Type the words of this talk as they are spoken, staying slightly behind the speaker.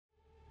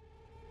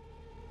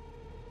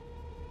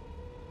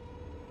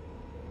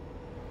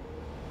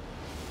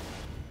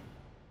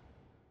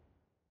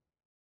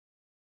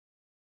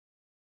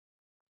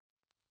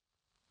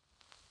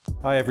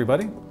Hi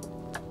everybody,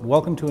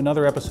 welcome to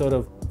another episode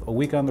of A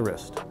Week on the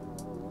Wrist.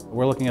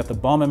 We're looking at the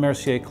Baume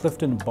Mercier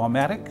Clifton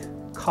Baumatic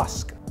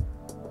COSC.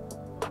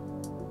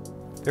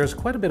 There's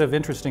quite a bit of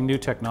interesting new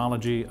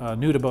technology,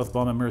 new to both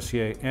Baume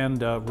Mercier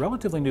and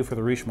relatively new for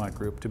the Richemont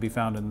Group, to be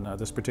found in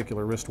this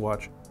particular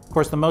wristwatch. Of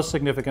course, the most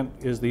significant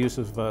is the use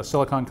of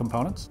silicone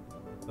components.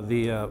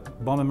 The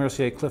Baume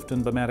Mercier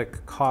Clifton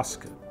Baumatic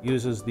COSC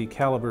uses the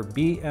caliber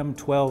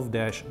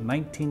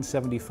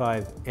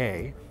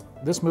BM12-1975A.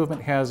 This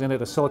movement has in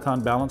it a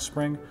silicone balance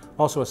spring,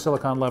 also a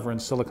silicone lever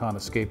and silicone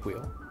escape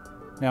wheel.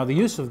 Now, the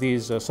use of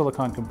these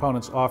silicone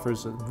components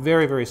offers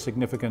very, very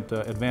significant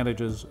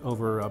advantages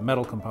over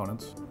metal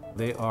components.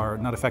 They are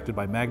not affected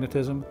by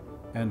magnetism,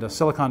 and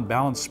silicone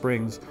balance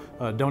springs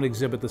don't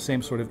exhibit the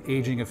same sort of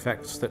aging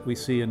effects that we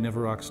see in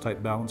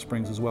Nivarox-type balance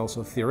springs as well.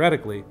 So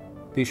theoretically,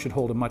 these should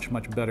hold a much,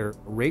 much better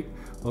rate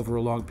over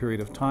a long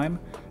period of time.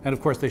 And of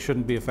course, they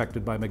shouldn't be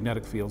affected by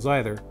magnetic fields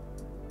either.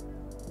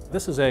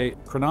 This is a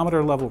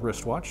chronometer level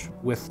wristwatch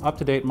with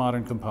up-to-date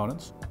modern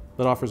components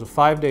that offers a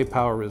 5-day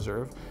power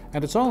reserve,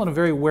 and it's all in a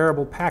very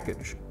wearable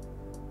package.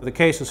 The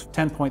case is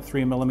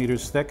 10.3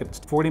 millimeters thick, it's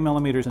 40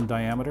 millimeters in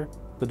diameter.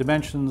 The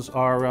dimensions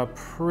are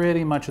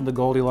pretty much in the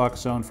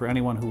Goldilocks zone for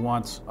anyone who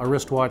wants a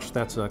wristwatch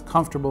that's a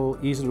comfortable,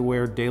 easy to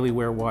wear, daily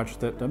wear watch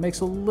that makes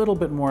a little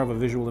bit more of a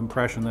visual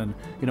impression than,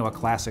 a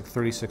classic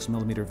 36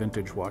 millimeter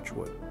vintage watch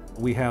would.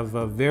 We have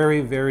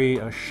very, very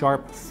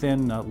sharp,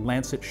 thin,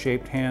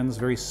 lancet-shaped hands,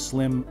 very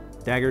slim,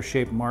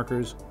 dagger-shaped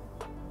markers.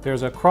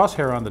 There's a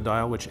crosshair on the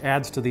dial which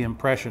adds to the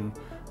impression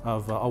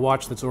of a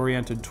watch that's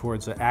oriented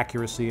towards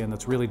accuracy and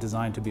that's really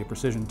designed to be a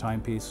precision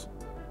timepiece.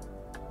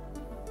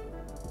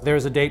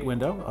 There's a date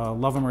window,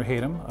 love them or hate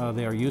them,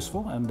 they are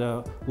useful, and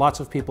lots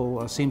of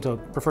people seem to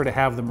prefer to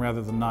have them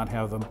rather than not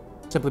have them,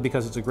 simply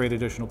because it's a great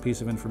additional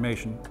piece of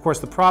information. Of course,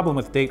 the problem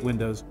with date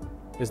windows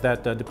is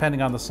that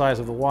depending on the size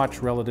of the watch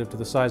relative to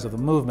the size of the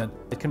movement,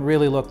 it can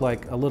really look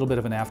like a little bit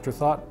of an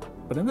afterthought.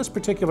 But in this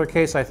particular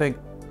case, I think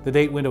the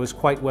date window is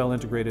quite well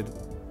integrated.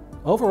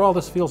 Overall,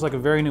 this feels like a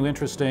very new,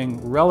 interesting,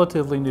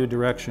 relatively new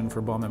direction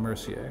for Baume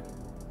Mercier.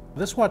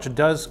 This watch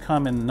does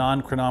come in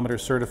non-chronometer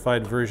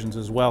certified versions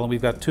as well, and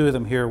we've got two of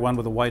them here, one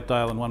with a white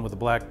dial and one with a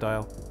black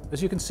dial.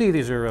 As you can see,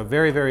 these are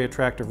very, very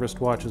attractive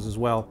wristwatches as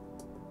well.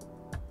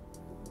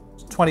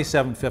 It's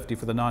 $27.50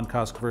 for the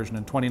non-COSC version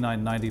and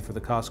 $29.90 for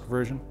the COSC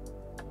version.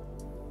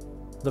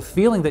 The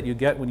feeling that you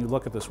get when you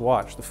look at this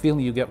watch, the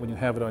feeling you get when you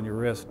have it on your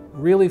wrist,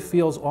 really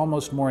feels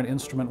almost more an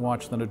instrument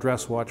watch than a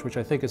dress watch, which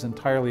I think is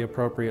entirely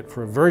appropriate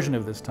for a version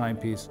of this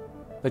timepiece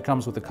that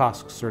comes with the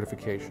COSC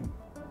certification.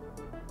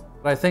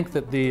 But I think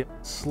that the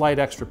slight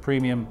extra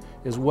premium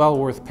is well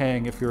worth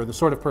paying if you're the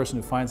sort of person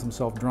who finds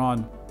himself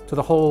drawn to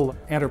the whole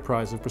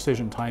enterprise of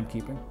precision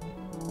timekeeping.